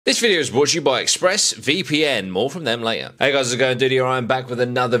This video is brought to you by ExpressVPN. More from them later. Hey guys, how's it going? Duty here. I'm back with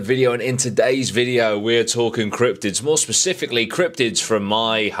another video, and in today's video, we're talking cryptids. More specifically, cryptids from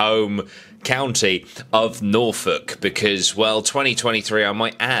my home county of Norfolk, because, well, 2023, I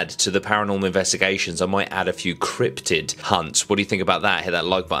might add to the paranormal investigations. I might add a few cryptid hunts. What do you think about that? Hit that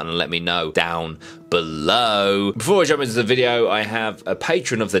like button and let me know down below. Before I jump into the video, I have a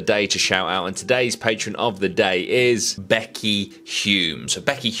patron of the day to shout out, and today's patron of the day is Becky Hume. So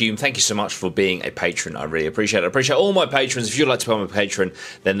Becky Hume, thank you so much for being a patron. I really appreciate it. I appreciate all my patrons. If you'd like to become a patron,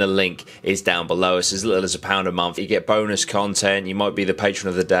 then the link is down below. It's as little as £1 a month. You get bonus content. You might be the patron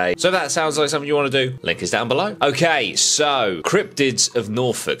of the day. So if that sounds like something you want to do, link is down below. Okay, so cryptids of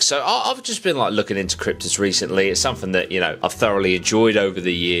Norfolk. So I've just been like looking into cryptids recently. It's something that, you know, I've thoroughly enjoyed over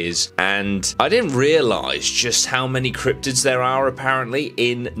the years, and I didn't realize just how many cryptids there are apparently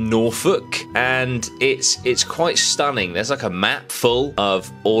in Norfolk, and it's quite stunning. There's like a map full of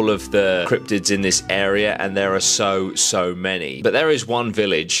all of the cryptids in this area, and there are so many. But there is one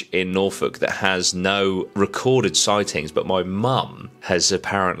village in Norfolk that has no recorded sightings, but my mum has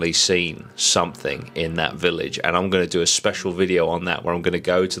apparently seen something in that village, and I'm going to do a special video on that where I'm going to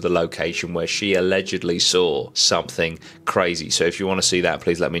go to the location where she allegedly saw something crazy. So if you want to see that,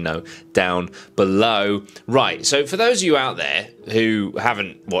 please let me know down below. Right, so for those of you out there who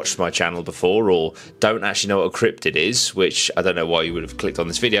haven't watched my channel before or don't actually know what a cryptid is, which I don't know why you would have clicked on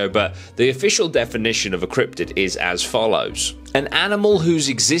this video, but the official definition of a cryptid is as follows: an animal whose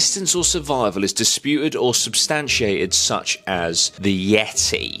existence or survival is disputed or substantiated, such as the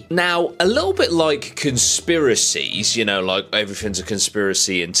Yeti. Now, a little bit like conspiracies, you know, like everything's a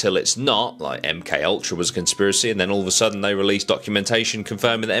conspiracy until it's not, like MK Ultra was a conspiracy, and then all of a sudden they released documentation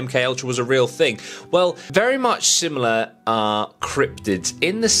confirming that MK Ultra was a real thing. Well, very much similar are cryptids,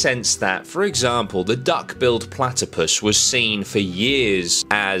 in the sense that, for example, the duck-billed platypus was seen for years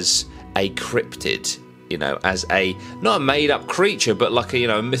as a cryptid. You know, as a, not a made-up creature, but like a, you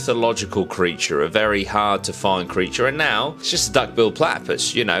know, a mythological creature, a very hard-to-find creature. And now it's just a duck-billed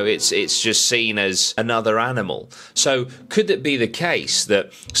platypus. You know, it's just seen as another animal. So could it be the case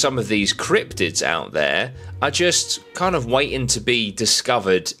that some of these cryptids out there are just kind of waiting to be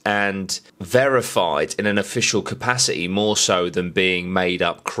discovered and verified in an official capacity, more so than being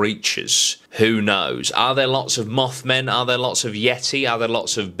made-up creatures? Who knows? Are there lots of Mothmen? Are there lots of Yeti? Are there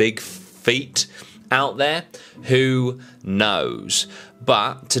lots of big feet out there? Who knows?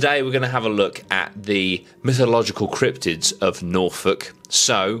 But today we're going to have a look at the mythological cryptids of Norfolk,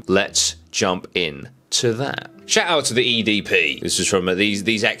 so let's jump in to that. Shout out to the EDP. This is from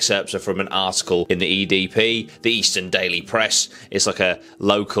these excerpts are from an article in the EDP, the Eastern Daily Press. It's like a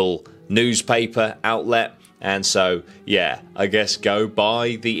local newspaper outlet. And so, yeah, I guess go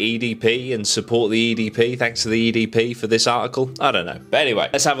buy the EDP and support the EDP. Thanks to the EDP for this article. I don't know. But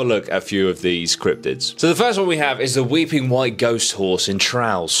anyway, let's have a look at a few of these cryptids. So the first one we have is the Weeping White Ghost Horse in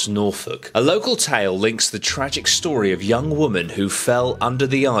Trowse, Norfolk. A local tale links the tragic story of a young woman who fell under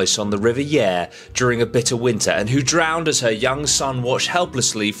the ice on the River Yare during a bitter winter, and who drowned as her young son watched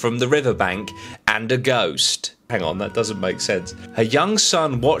helplessly from the riverbank, and a ghost. Hang on, that doesn't make sense. Her young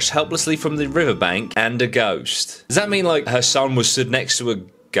son watched helplessly from the riverbank, and a ghost. Does that mean like her son was stood next to a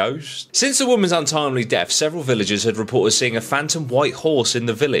ghost? Since the woman's untimely death, several villagers had reported seeing a phantom white horse in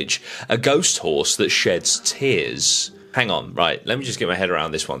the village, a ghost horse that sheds tears. Hang on, right, let me just get my head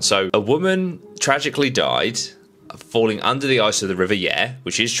around this one. So, a woman tragically died, falling under the ice of the River Yare,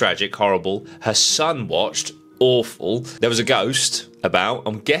 which is tragic, horrible. Her son watched. Awful. There was a ghost about.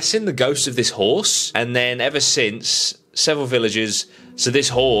 I'm guessing the ghost of this horse. And then ever since, several villagers. So this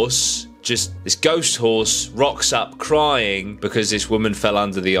horse, just this ghost horse, rocks up crying because this woman fell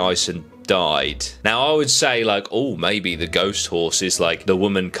under the ice and died. Now I would say like, oh, maybe the ghost horse is like the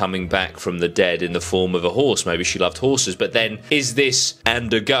woman coming back from the dead in the form of a horse. Maybe she loved horses. But then is this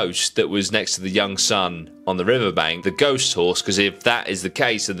and a ghost that was next to the young son on the riverbank the ghost horse? Because if that is the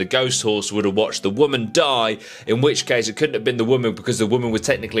case, then the ghost horse would have watched the woman die, in which case it couldn't have been the woman, because the woman was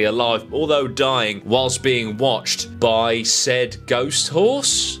technically alive, although dying, whilst being watched by said ghost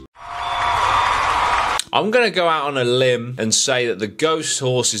horse. I'm going to go out on a limb and say that the ghost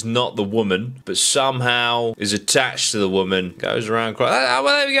horse is not the woman, but somehow is attached to the woman, goes around crying. Oh,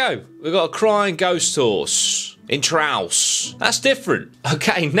 well, there we go. We've got a crying ghost horse in Trowse. That's different.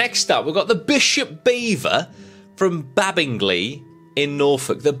 Okay, next up, we've got the Bishop Beaver from Babingley in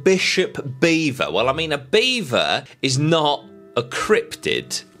Norfolk. The Bishop Beaver. Well, I mean, a beaver is not a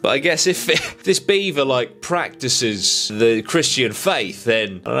cryptid, But I guess if this beaver, like, practices the Christian faith,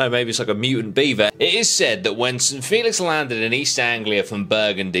 then, I don't know, maybe it's like a mutant beaver. It is said that when St. Felix landed in East Anglia from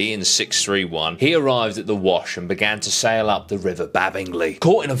Burgundy in 631, he arrived at the Wash and began to sail up the River Babingly.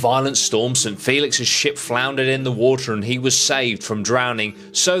 Caught in a violent storm, St. Felix's ship floundered in the water and he was saved from drowning,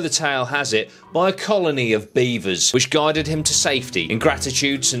 so the tale has it, by a colony of beavers, which guided him to safety. In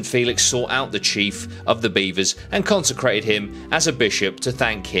gratitude, St. Felix sought out the chief of the beavers and consecrated him as a bishop to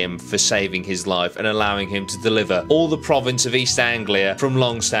thank him for saving his life and allowing him to deliver all the province of East Anglia from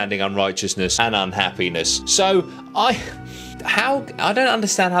long-standing unrighteousness and unhappiness. So, I don't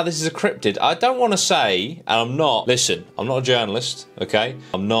understand how this is a cryptid. I don't want to say, and I'm not a journalist, okay?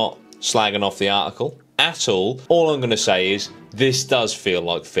 I'm not slagging off the article at all. All I'm going to say is, this does feel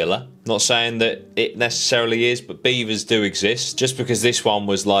like filler. Not saying that it necessarily is, but beavers do exist. Just because this one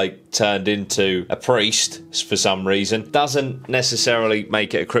was like turned into a priest for some reason doesn't necessarily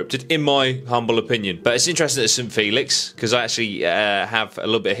make it a cryptid, in my humble opinion. But it's interesting that St. Felix, because I actually have a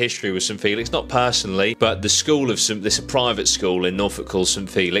little bit of history with St. Felix, not personally, but the school of this a private school in Norfolk called St.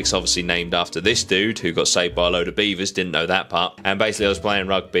 Felix, obviously named after this dude who got saved by a load of beavers. Didn't know that part. And basically I was playing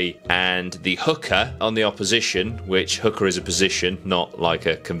rugby, and the hooker on the opposition, which hooker is a position, not like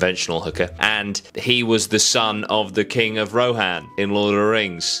a conventional hooker, and he was the son of the King of Rohan in Lord of the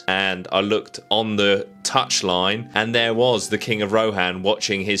Rings. And I looked on the touchline and there was the King of Rohan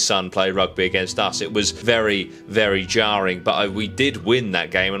watching his son play rugby against us. It was very, very jarring, but we did win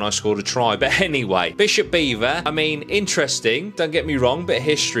that game and I scored a try. But anyway, Bishop Beaver, I mean, interesting, don't get me wrong, bit of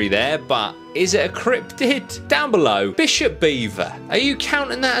history there, but is it a cryptid? Down below, Bishop Beaver, are you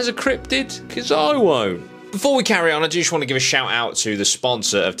counting that as a cryptid? Because I won't. Before we carry on, I just want to give a shout out to the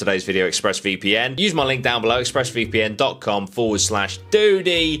sponsor of today's video, ExpressVPN. Use my link down below,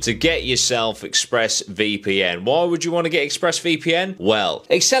 expressvpn.com/doody to get yourself ExpressVPN. Why would you want to get ExpressVPN? Well,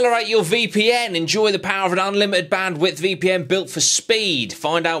 accelerate your VPN. Enjoy the power of an unlimited bandwidth VPN built for speed.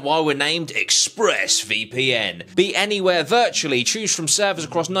 Find out why we're named ExpressVPN. Be anywhere virtually. Choose from servers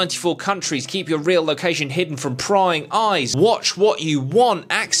across 94 countries. Keep your real location hidden from prying eyes. Watch what you want.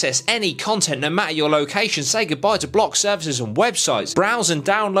 Access any content no matter your location. Say goodbye to blocked services and websites. Browse and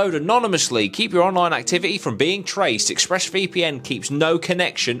download anonymously. Keep your online activity from being traced. ExpressVPN keeps no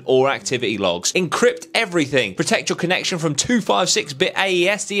connection or activity logs. Encrypt everything. Protect your connection from 256-bit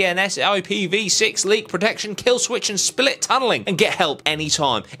AES, DNS, IPv6, leak protection, kill switch and split tunneling. And get help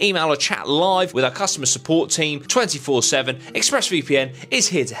anytime. Email or chat live with our customer support team 24/7. ExpressVPN is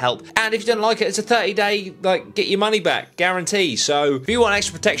here to help. And if you don't like it, it's a 30-day, get your money back guarantee. So if you want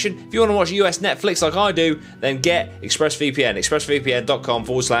extra protection, if you want to watch US Netflix like I do, then get ExpressVPN.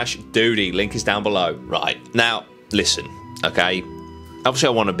 expressvpn.com/doody. Link is down below. Right, now, listen, okay? Obviously,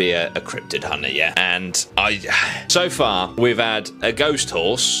 I want to be a cryptid hunter, yeah? And so far, we've had a ghost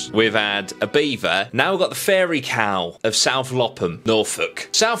horse, we've had a beaver, now we've got the fairy cow of South Lopham, Norfolk.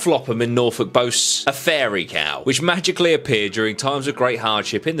 South Lopham in Norfolk boasts a fairy cow, which magically appeared during times of great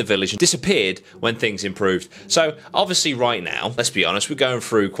hardship in the village and disappeared when things improved. So, obviously, right now, let's be honest, we're going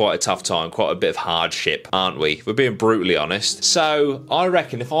through quite a tough time, quite a bit of hardship, aren't we? We're being brutally honest. So, I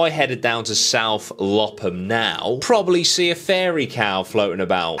reckon if I headed down to South Lopham now, probably see a fairy cow floating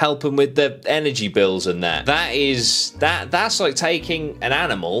about, helping with the energy bills and that. That's like taking an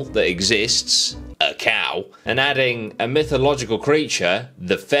animal that exists, a cow, and adding a mythological creature,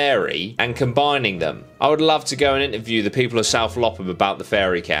 the fairy, and combining them. I would love to go and interview the people of South Lopham about the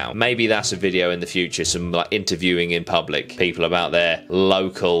fairy cow. Maybe that's a video in the future, some interviewing in public, people about their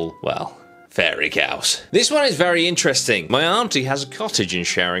local, fairy cows. This one is very interesting. My auntie has a cottage in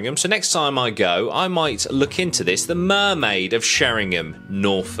Sheringham, so next time I go, I might look into this. The Mermaid of Sheringham,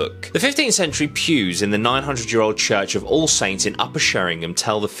 Norfolk. The 15th century pews in the 900-year-old church of All Saints in Upper Sheringham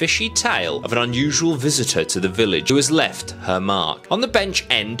tell the fishy tale of an unusual visitor to the village who has left her mark. On the bench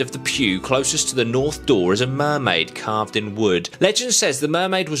end of the pew closest to the north door is a mermaid carved in wood. Legend says the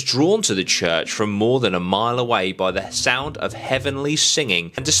mermaid was drawn to the church from more than a mile away by the sound of heavenly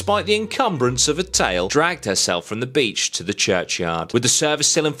singing, and despite the encumbrance of a tale, dragged herself from the beach to the churchyard. With the service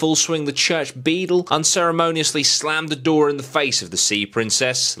still in full swing, the church beadle unceremoniously slammed the door in the face of the sea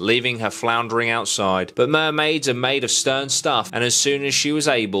princess, leaving her floundering outside. But mermaids are made of stern stuff, and as soon as she was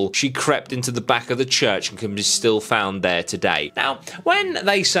able, she crept into the back of the church and can be still found there today. Now, when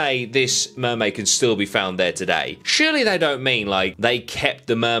they say this mermaid can still be found there today, surely they don't mean they kept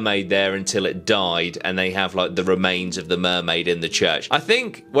the mermaid there until it died and they have the remains of the mermaid in the church. I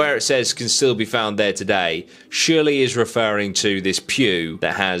think where it says can still be found there today, surely is referring to this pew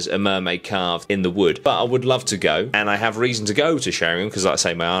that has a mermaid carved in the wood. But I would love to go, and I have reason to go to Sheringham because, like I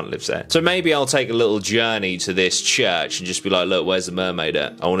say, my aunt lives there. So maybe I'll take a little journey to this church and just be like, look, where's the mermaid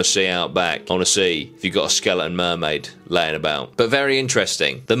at? I want to see out back. I want to see if you've got a skeleton mermaid laying about. But very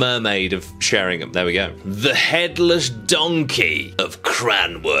interesting. The mermaid of Sheringham. There we go. The headless donkey of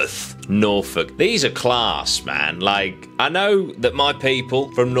Cranworth, Norfolk. These are class, man. Like, I know that my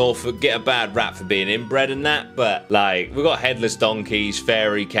people from Norfolk get a bad rap for being inbred and that, but like, we've got headless donkeys,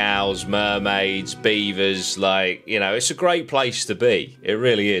 fairy cows, mermaids, beavers. Like, you know, it's a great place to be. It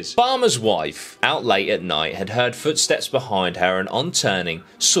really is. Farmer's wife, out late at night, had heard footsteps behind her and on turning,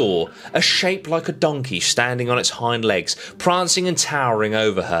 saw a shape like a donkey standing on its hind legs, prancing and towering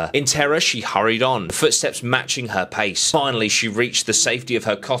over her. In terror, she hurried on, the footsteps matching her pace. Finally, she reached the safety of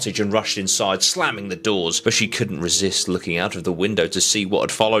her cottage and rushed inside, slamming the doors, but she couldn't resist looking out of the window to see what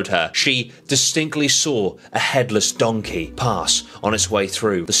had followed her. She distinctly saw a headless donkey pass on its way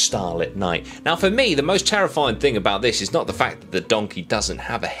through the starlit night. Now, for me, the most terrifying thing about this is not the fact that the donkey doesn't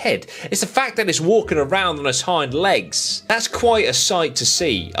have a head, it's the fact that it's walking around on its hind legs. That's quite a sight to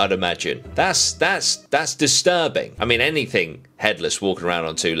see, I'd imagine. That's disturbing. I mean, anything headless walking around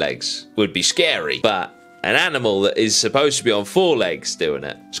on two legs would be scary, but an animal that is supposed to be on four legs doing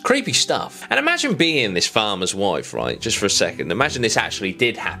it. It's creepy stuff. And imagine being this farmer's wife, right? Just for a second. Imagine this actually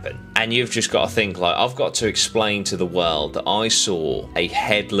did happen. And you've just got to think, like, I've got to explain to the world that I saw a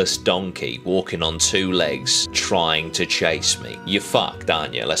headless donkey walking on two legs trying to chase me. You're fucked,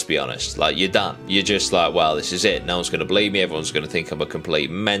 aren't you? Let's be honest. Like, you're done. You're just like, well, this is it. No one's going to believe me. Everyone's going to think I'm a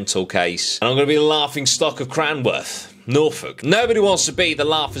complete mental case. And I'm going to be the laughing stock of Cranworth, Norfolk. Nobody wants to be the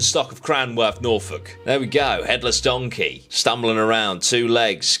laughing stock of Cranworth, Norfolk. There we go. Headless donkey. Stumbling around, two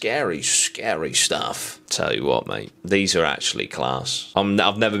legs. Scary, scary stuff. Tell you what, mate. These are actually class.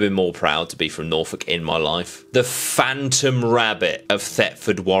 I've never been more proud to be from Norfolk in my life. The Phantom Rabbit of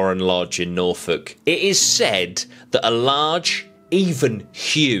Thetford Warren Lodge in Norfolk. It is said that a large, even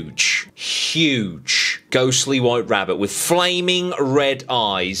huge, ghostly white rabbit with flaming red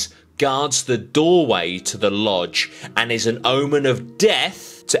eyes guards the doorway to the lodge and is an omen of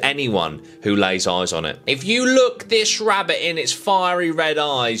death to anyone who lays eyes on it. If you look this rabbit in its fiery red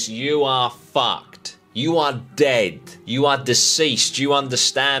eyes, you are fucked. You are dead. You are deceased. You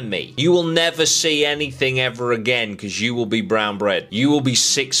understand me. You will never see anything ever again because you will be brown bread. You will be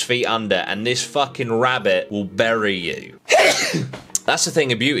 6 feet under and this fucking rabbit will bury you. That's the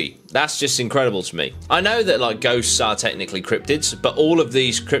thing of beauty. That's just incredible to me. I know that, like, ghosts are technically cryptids, but all of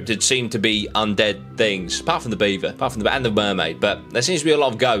these cryptids seem to be undead things, apart from the beaver, and the mermaid, but there seems to be a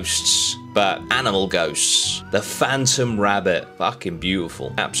lot of ghosts, but animal ghosts. The Phantom Rabbit. Fucking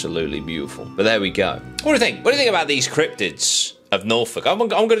beautiful. Absolutely beautiful. But there we go. What do you think? What do you think about these cryptids of Norfolk? I'm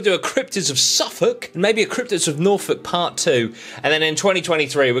going to do a Cryptids of Suffolk, and maybe a Cryptids of Norfolk Part 2, and then in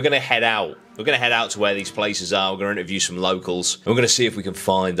 2023, we're going to head out. We're going to head out to where these places are. We're going to interview some locals. We're going to see if we can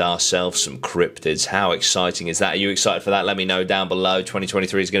find ourselves some cryptids. How exciting is that? Are you excited for that? Let me know down below.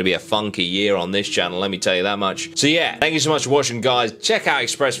 2023 is going to be a funky year on this channel. Let me tell you that much. So yeah, thank you so much for watching, guys. Check out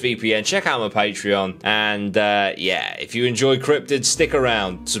ExpressVPN. Check out my Patreon. And yeah, if you enjoy cryptids, stick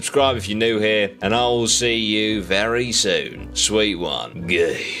around. Subscribe if you're new here. And I will see you very soon. Sweet one.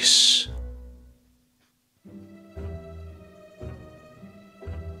 Geese.